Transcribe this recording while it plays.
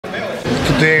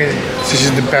Today, this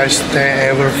is the best day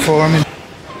ever for me.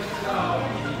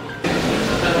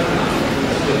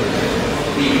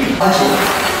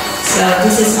 So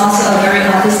this is also a very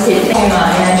artistic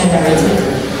energy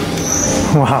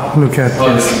narrative. Wow, look at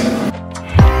this.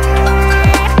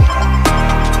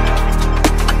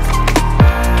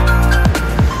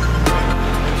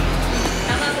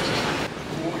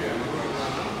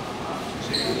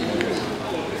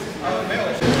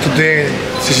 Today,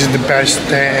 this is the best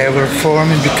day ever for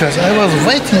me because I was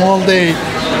waiting all day.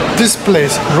 This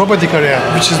place, robotic area,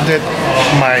 which is that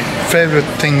my favorite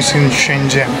things in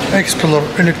Shenzhen. Explore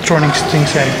electronics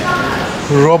things and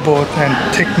robot and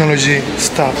technology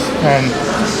stuff and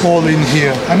all in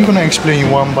here. I'm gonna explain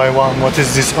you one by one what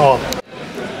is this all.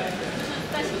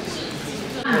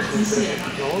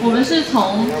 我们是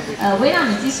从微纳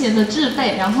米机器人的制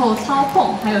备，然后操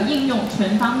控还有应用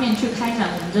全方面去开展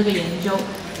我们这个研究。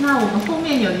那我们后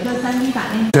面有一个3D 打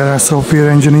印。There are software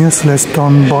engineers. Let's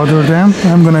don't bother them.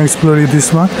 I'm gonna explore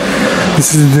this one.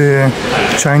 This is the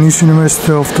Chinese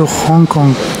University of the Hong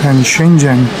Kong and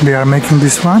Shenzhen. They are making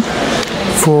this one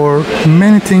for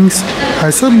many things. I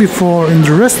saw before in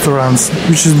the restaurants,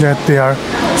 which is that they are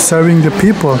serving the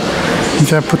people.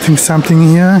 They are putting something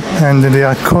here and they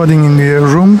are coding in the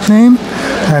room name,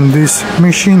 and this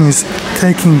machine is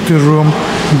taking the room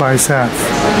by itself.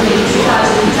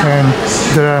 And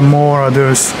there are more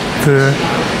others to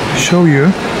show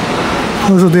you.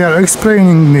 Also, they are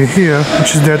explaining here,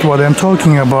 which is that what I'm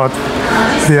talking about.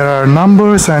 There are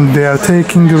numbers and they are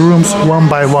taking the rooms one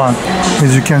by one,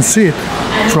 as you can see it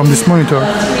from this monitor.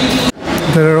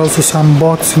 There are also some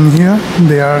bots in here.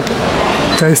 They are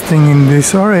testing in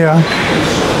this area.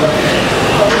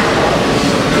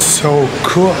 So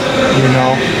cool, you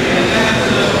know.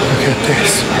 Look at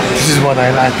this. This is what I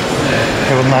like.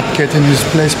 I will not get in this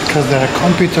place because there are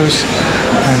computers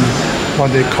and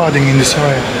what they're coding in this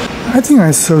area. I think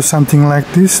I saw something like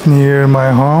this near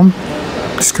my home.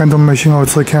 This kind of machine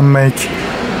also can make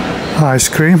ice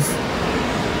cream.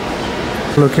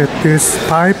 Look at this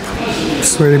pipe.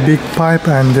 It's a very big pipe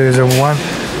and there is a one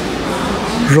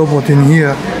robot in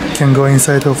here can go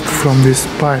inside of from this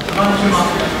pipe.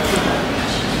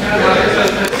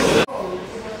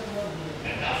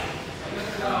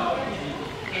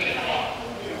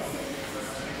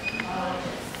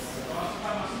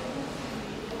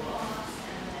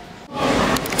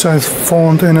 So I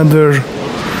found another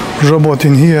robot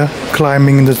in here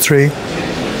climbing the tree.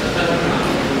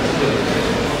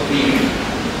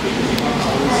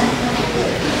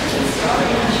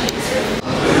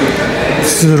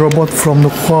 This is a robot from the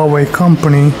Huawei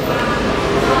company.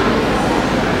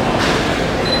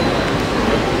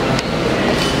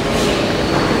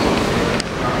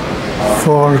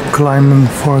 For climbing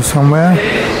for somewhere.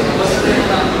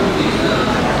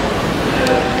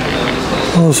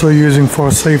 Also using for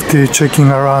safety, checking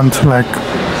around, like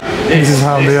this is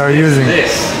how they are using,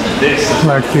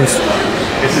 like this.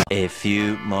 A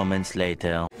few moments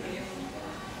later.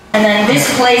 And then this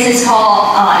place is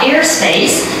called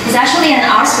Airspace. It's actually an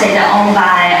art space owned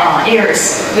by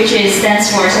AIRS, which stands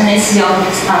for Institute of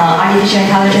Artificial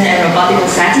Intelligence and Robotic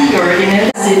Society. You already know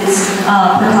that it's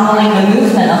propelling the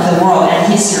movement of the world and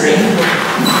history.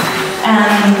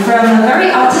 And from a very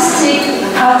artistic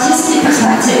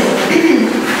perspective,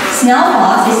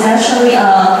 Snellbot is actually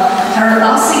a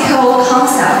paradoxical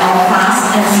concept of fast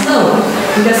and slow,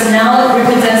 because Snell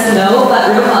represents slow,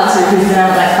 but robots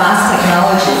represent like fast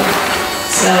technology.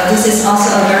 So this is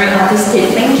also a very artistic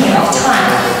thinking of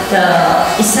time,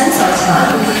 the essence of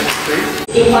time.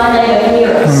 If I name the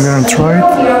heroes, I'm gonna try it.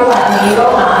 Hero like me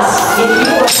will ask if you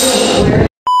were me, where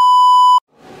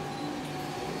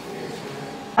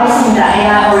I think that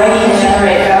AI already can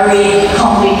generate very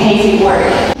complicated work.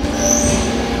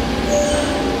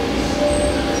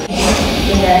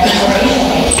 In the information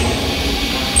age.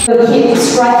 So keep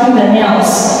striking the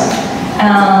nails.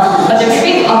 But the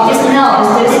trick of this nail is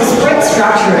there's a spring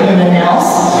structure in the nails.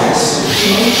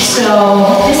 So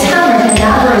this hammer can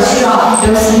never drop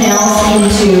those nails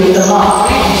into the lock.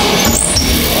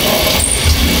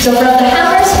 So from the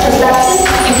hammer's perspective,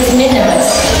 it is meaningless,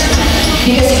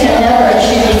 because you can never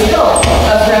achieve its goal.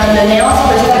 But from the nail's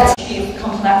perspective, achieve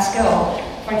complex goal.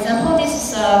 For example, this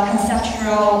is a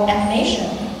conceptual animation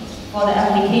for the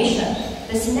application.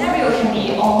 The scenario can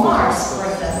be on Mars, for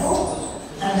example,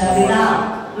 and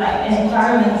without, like, an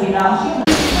environment without humans.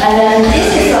 And then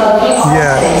this is a big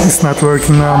Yeah, it's not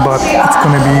working now, but it's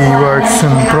gonna be work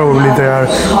soon. Probably they are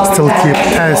still keep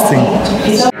testing.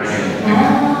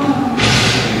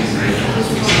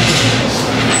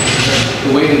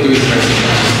 The way to do it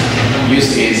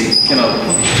use is kind of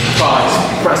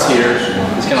fast press here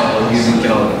is kind of using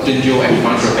kind of gingival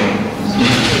acupuncture thing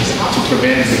to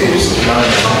prevent the ghost.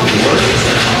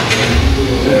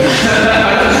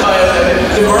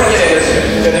 To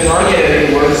market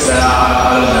it works, I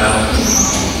don't know.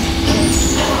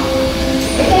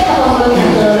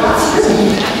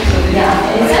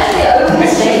 Yeah, it's actually open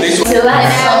space. So like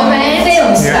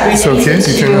films Yeah, it's okay.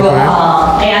 You can open it.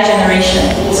 AI generation.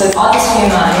 So all these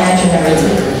films are AI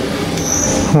generated.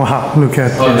 Wow, look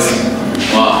at this.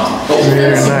 Wow.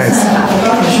 Very nice.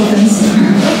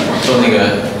 做那个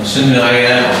深圳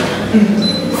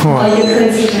AI。Wow. 一个科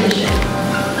技产学。